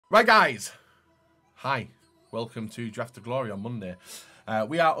Right, guys. Hi. Welcome to Draft to Glory on Monday.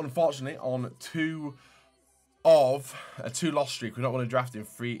 We are unfortunately on two loss streak. We don't want to draft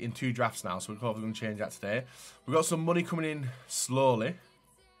in two drafts now, so we're probably going to change that today. We've got some money coming in slowly,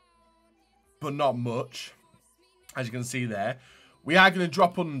 but not much, as you can see there. We are going to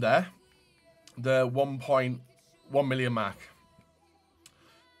drop under the 1.1 million mark,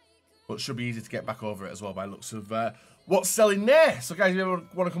 but it should be easy to get back over it as well by looks of what's selling there. So guys, if you ever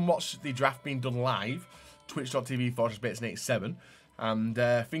want to come watch the draft being done live, twitch.tv/bates87,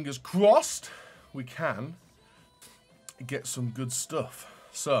 and fingers crossed we can get some good stuff.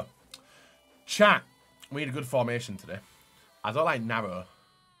 So, chat, we need a good formation today. I don't like narrow.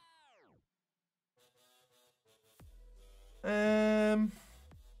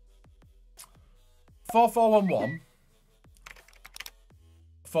 4-4-1-1.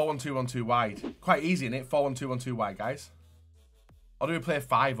 4-1-2-1-2 wide. Quite easy, innit? 4-1-2-1-2 wide, guys. Or do we play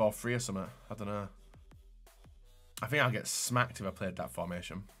 5 or 3 or something? I don't know. I think I'll get smacked if I played that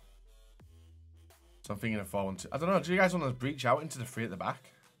formation. So I'm thinking of 4-1-2. I don't know. Do you guys want to breach out into the 3 at the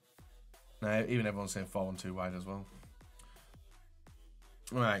back? No, even everyone's saying 4-1-2 wide as well.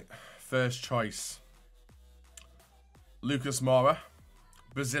 Right. First choice. Lucas Moura.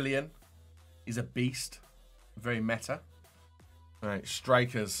 Brazilian. He's a beast. Very meta. Right.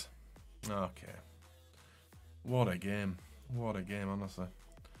 Strikers. Okay. What a game. What a game, honestly.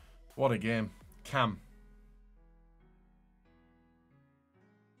 What a game. Cam.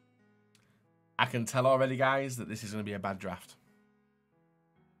 I can tell already, guys, that this is going to be a bad draft.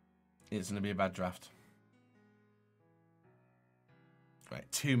 It's going to be a bad draft. Right,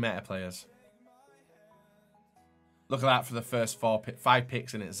 2 meta players. Look at that for the first 5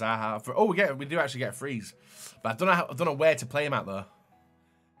 picks in it. Zaha. Oh, we do actually get a freeze, but I don't know where to play him at though.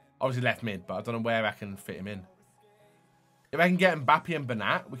 Obviously left mid, but I don't know where I can fit him in. If I can get Mbappe and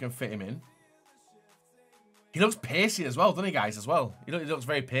Bernat, we can fit him in. He looks pacey as well, doesn't he, guys? As well, he looks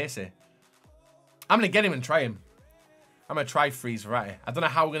very pacey. I'm going to get him and try him. I'm going to try freeze variety. I don't know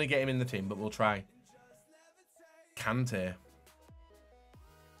how we're going to get him in the team, but we'll try. Kante.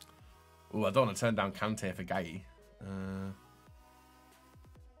 Oh, I don't want to turn down Kante for Guy.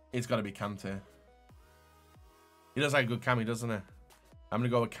 It's got to be Kante. He does like a good cami, doesn't he? I'm going to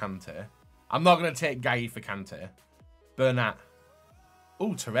go with Kante. I'm not going to take Guy for Kante. Bernat. Oh,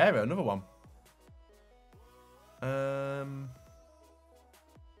 Torreira, another one.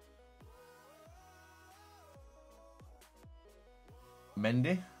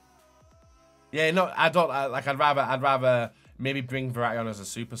 Mendy. Yeah, no, I don't like. I'd rather maybe bring Verratti on as a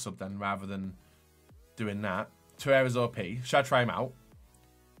super sub then, rather than doing that. Torreira's OP. Should I try him out?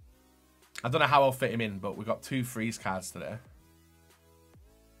 I don't know how I'll fit him in, but we've got 2 freeze cards today.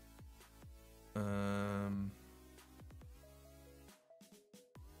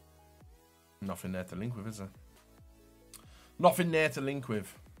 Nothing there to link with, is there? Nothing there to link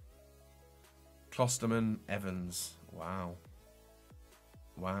with. Klosterman, Evans. Wow.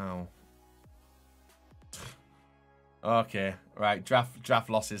 Wow. Okay, right. Draft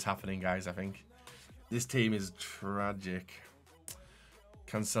losses happening, guys. I think this team is tragic.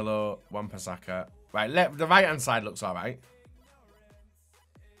 Cancelo, Wan-Bissaka. Right, the right hand side looks all right.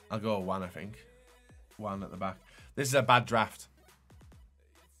 I'll go 1, I think. 1 at the back. This is a bad draft.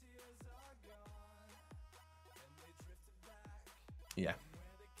 Yeah.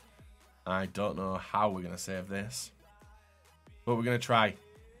 I don't know how we're going to save this, but we're going to try.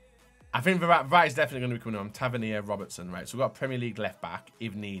 I think Verratti is definitely going to be coming on. Tavernier, Robertson, right? So we've got a Premier League left back,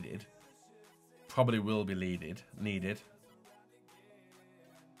 if needed. Probably will be needed.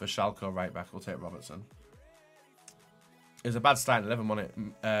 For Schalke, right back, we'll take Robertson. It's a bad starting 11 on it.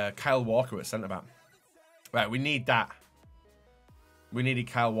 Kyle Walker at centre back. Right, we need that. We needed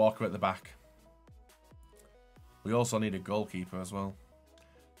Kyle Walker at the back. We also need a goalkeeper as well.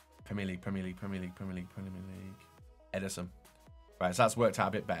 Premier League. Edison. Right, so that's worked out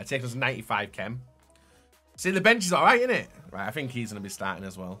a bit better. Take us 95 chem. See, the bench is alright, isn't it? Right, I think he's going to be starting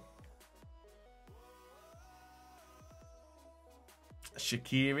as well.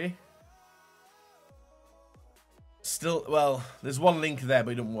 Shaqiri. Still, well, there's one link there,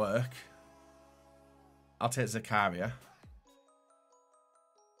 but it didn't work. I'll take Zakaria.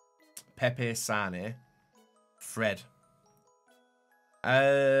 Pepe, Sane. Fred.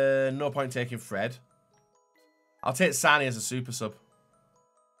 No point taking Fred. I'll take Sane as a super sub.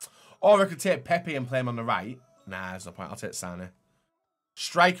 Or I could take Pepe and play him on the right. Nah, there's no point. I'll take Sane.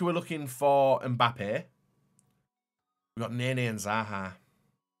 Striker, we're looking for Mbappe. We've got Nene and Zaha.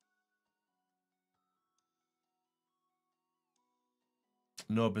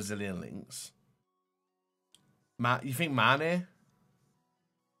 No Brazilian links. You think Mane?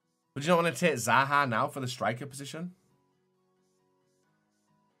 Would you not want to take Zaha now for the striker position?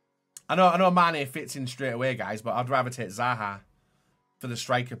 I know Mane fits in straight away, guys, but I'd rather take Zaha for the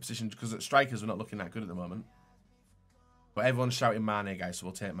striker position because at strikers we're not looking that good at the moment. But everyone's shouting Mane, guys, so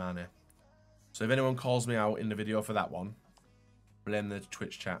we'll take Mane. So if anyone calls me out in the video for that one, blame the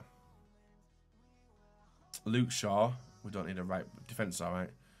Twitch chat. Luke Shaw, we don't need a right defense, all right.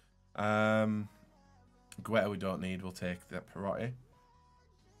 Guetta we don't need. We'll take that Perotti.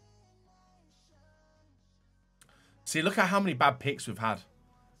 See, look at how many bad picks we've had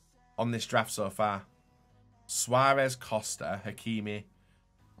on this draft so far. Suarez, Costa, Hakimi.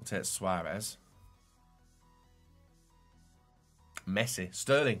 We'll take Suarez. Messi,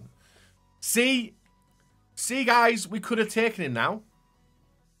 Sterling. See, guys, we could have taken him now.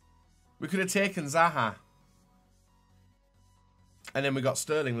 We could have taken Zaha. And then we got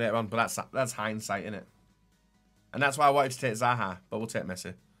Sterling later on, but that's hindsight, innit? And that's why I wanted to take Zaha, but we'll take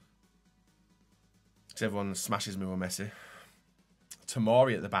Messi. Because everyone smashes me with Messi.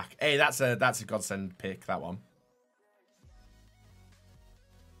 Tomori at the back. Hey, that's a godsend pick, that one.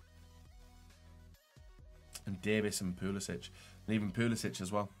 And Davis and Pulisic. And even Pulisic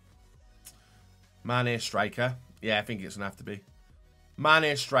as well. Mane striker. Yeah, I think it's going to have to be.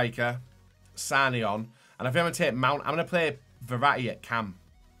 Mane striker. Sane on. And if I'm going to take Mount, I'm going to play Verratti at cam.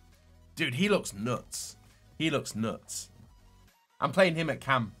 Dude, he looks nuts. He looks nuts. I'm playing him at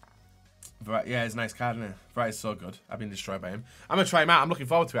cam. Verratti, yeah, it's a nice card, isn't it? Verratti's so good. I've been destroyed by him. I'm going to try him out. I'm looking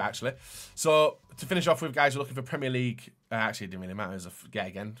forward to it, actually. So, to finish off with, guys, we're looking for Premier League. Actually, it didn't really matter. It was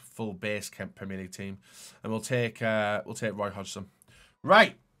again, full base Premier League team. And we'll take Roy Hodgson.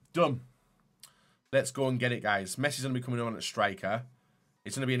 Right. Done. Let's go and get it, guys. Messi's going to be coming on at striker.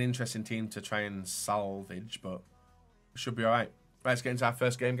 It's going to be an interesting team to try and salvage, but we should be all right. Right, let's get into our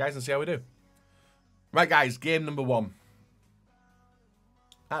first game, guys, and see how we do. Right, guys, game number 1.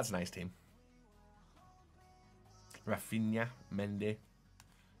 That's a nice team. Rafinha, Mendy.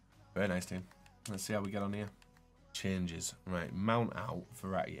 Very nice team. Let's see how we get on here. Changes. Right, Mount out,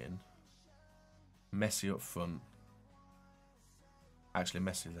 Verratti in. Messi up front. Actually,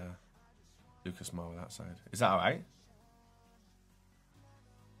 Messi there. Lucas Moura that side. Is that all right?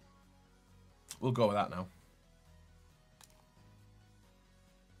 We'll go with that now.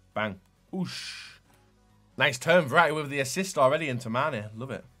 Bang. Oosh. Nice turn, Verratti with the assist already into Mane. Love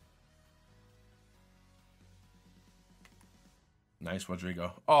it. Nice,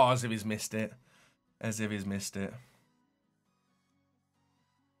 Rodrigo. Oh, as if he's missed it. As if he's missed it.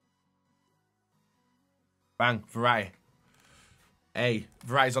 Bang, Verratti. Hey,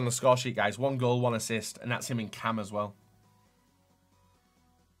 Verratti's on the score sheet, guys. 1 goal, 1 assist, and that's him in cam as well.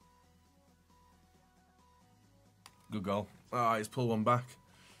 Good goal. Oh, he's pulled one back.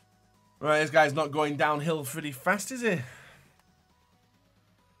 Right, this guy's not going downhill pretty fast, is he?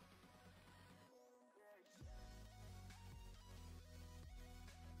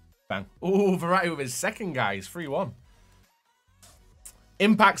 Bang. Oh, Verratti with his second, guys. 3-1.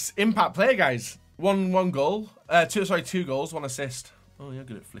 Impact play, guys. One goal. 2 goals, 1 assist. Oh, you're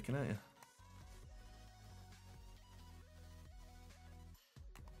good at flicking, aren't you?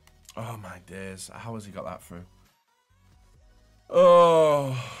 Oh, my days. How has he got that through?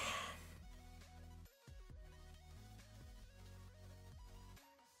 Oh.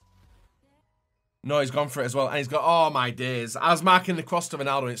 No, he's gone for it as well. And he's got... Oh, my days. I was marking the cross to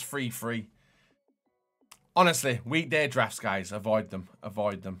Ronaldo and it's 3-3. Honestly, weekday drafts, guys. Avoid them.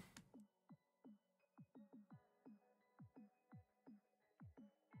 Avoid them.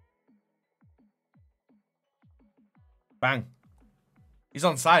 Bang. He's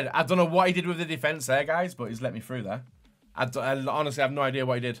onside. I don't know what he did with the defense there, guys, but he's let me through there. I honestly have no idea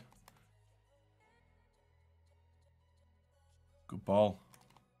what he did. Good ball.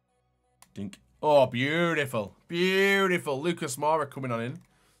 Dink. Oh, beautiful. Beautiful. Lucas Moura coming on in.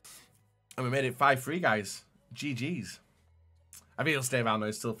 And we made it 5-3, guys. GG's. I think he'll stay around though.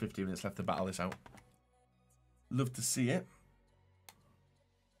 There's still 15 minutes left to battle this out. Love to see it.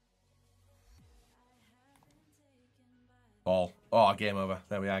 Ball. Oh, game over.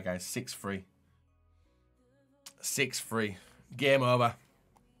 There we are, guys. 6-3. 6-3. Game over.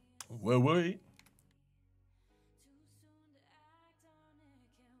 Woo-wee.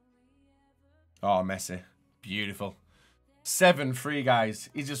 Oh, Messi. Beautiful. 7-3, guys.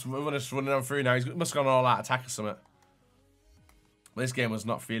 He's just running on through now. He must have gone all out attack or something. But this game was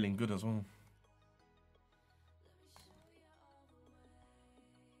not feeling good as well.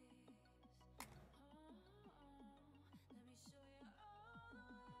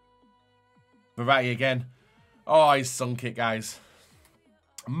 Verratti again. Oh, he's sunk it, guys.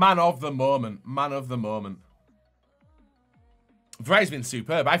 Man of the moment. Man of the moment. Verratti's been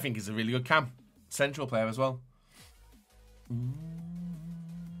superb. I think he's a really good cam. Central player as well.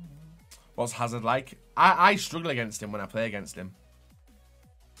 What's Hazard like? I struggle against him when I play against him.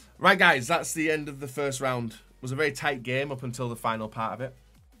 Right, guys, that's the end of the first round. It was a very tight game up until the final part of it.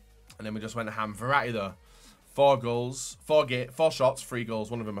 And then we just went to ham. Verratti, though. 4 goals, 4 shots, 3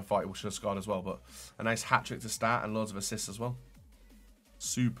 goals. One of them I thought he should have scored as well. But a nice hat-trick to start and loads of assists as well.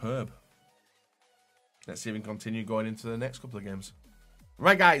 Superb. Let's see if we can continue going into the next couple of games.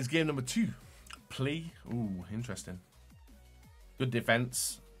 Right, guys, game number 2. Play. Ooh, interesting. Good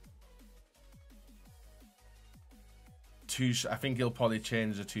defense. I think he'll probably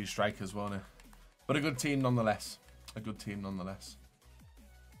change the 2 strikers, won't he? But a good team nonetheless. A good team nonetheless.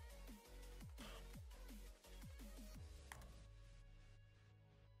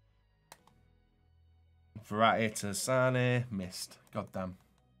 Verratti to Sane. Missed. God damn.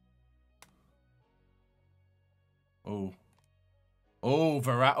 Oh. Oh,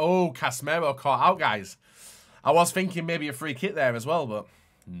 Verratti. Oh, Casemiro caught out, guys. I was thinking maybe a free kick there as well, but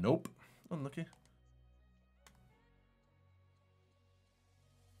nope. Unlucky.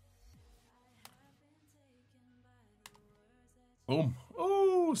 Boom.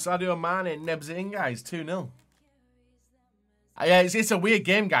 Oh, Sadio Mane nebs it in, guys. 2-0. Yeah, it's a weird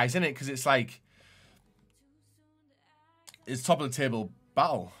game, guys, isn't it? Because it's like... It's top of the table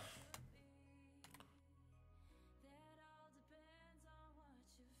battle.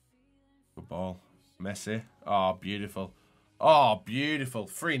 Good ball. Messi. Oh, beautiful. Oh, beautiful.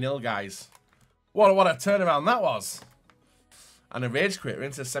 3-0, guys. What a turnaround that was. And a rage quit. We're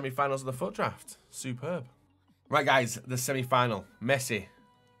into the semi-finals of the FUT draft. Superb. Right, guys. The semi-final. Messi.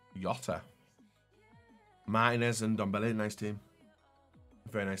 Jota. Martinez and Ndombele. Nice team.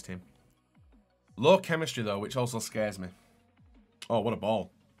 Very nice team. Low chemistry, though, which also scares me. Oh, what a ball.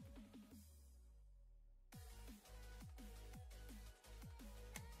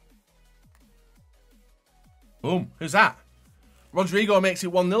 Boom. Who's that? Rodrigo makes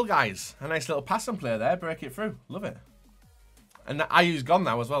it 1-0, guys. A nice little pass and play there. Break it through. Love it. And Ayu's gone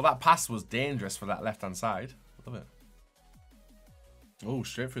now as well. That pass was dangerous for that left-hand side. Love it. Oh,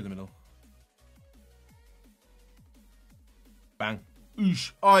 straight through the middle. Bang.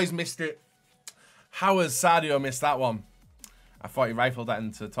 Oosh. Oh, he's missed it. How has Sadio missed that one? I thought he rifled that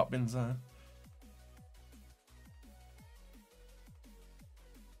into the top bins there.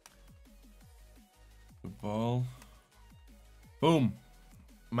 Good ball. Boom.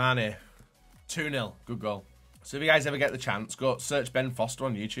 Mane. 2-0. Good goal. So if you guys ever get the chance, go search Ben Foster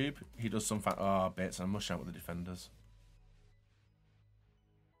on YouTube. He does some oh, bits and mush out with the defenders.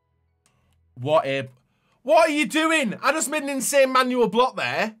 What are you doing? I just made an insane manual block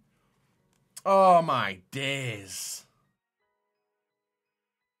there. Oh my days.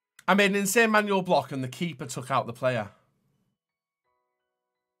 I made an insane manual block and the keeper took out the player.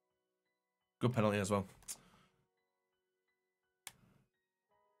 Good penalty as well.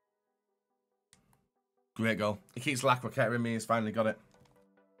 Great goal. He keeps Lacroqueta in me. He's finally got it.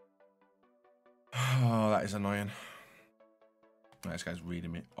 Oh, that is annoying. Right, this guy's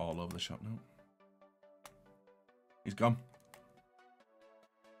reading me all over the shop now. He's gone.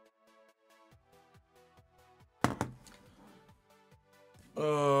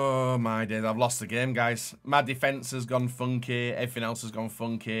 Oh, my days. I've lost the game, guys. My defense has gone funky. Everything else has gone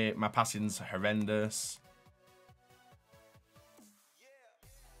funky. My passing's horrendous.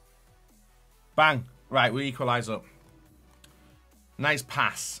 Bang. Right, we equalise up. Nice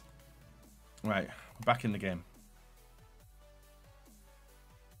pass. Right, we're back in the game.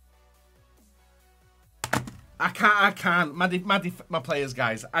 I can't. My players,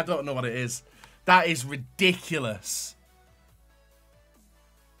 guys. I don't know what it is. That is ridiculous.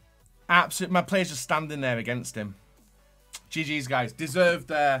 Absolutely, my players just standing there against him. GG's, guys. Deserved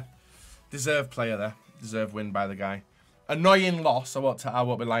player there. Deserved win by the guy. Annoying loss. I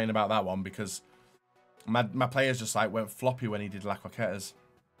won't be lying about that one because my players just like went floppy when he did Lacroquetas.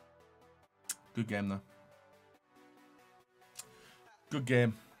 Good game though. Good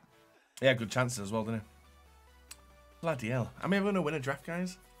game. Yeah, good chances as well, didn't he? Bloody hell. Am I ever going to win a draft,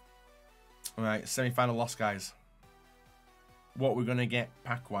 guys? Alright, semi-final loss, guys. What we're going to get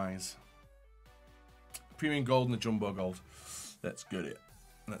pack-wise. Premium gold and the jumbo gold. Let's get it.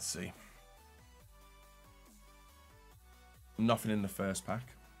 Let's see. Nothing in the first pack.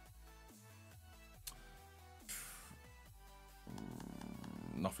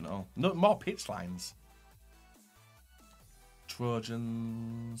 Nothing at all. No more pitch lines.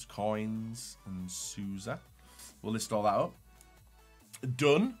 Trojans, coins, and Sousa. We'll list all that up.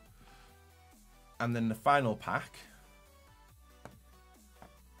 Done. And then the final pack.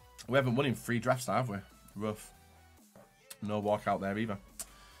 We haven't won in 3 drafts now, have we? Rough. No walkout there either.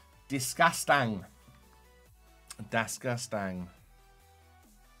 Disgusting. Disgusting.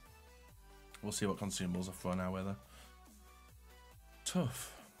 We'll see what consumables are thrown our way there.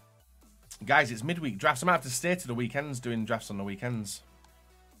 Tough. Guys, it's midweek drafts. I might have to stay to the weekends doing drafts on the weekends.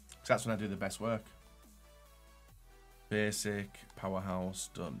 Because that's when I do the best work. Basic, powerhouse,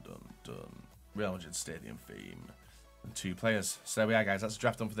 done. Real Madrid Stadium theme. And 2 players. So there we are, guys. That's the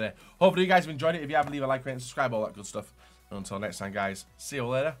draft done for today. Hopefully you guys have enjoyed it. If you have, leave a like, rate, and subscribe, all that good stuff. And until next time, guys. See you all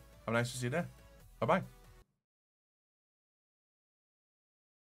later. Have a nice rest of your day. Bye-bye.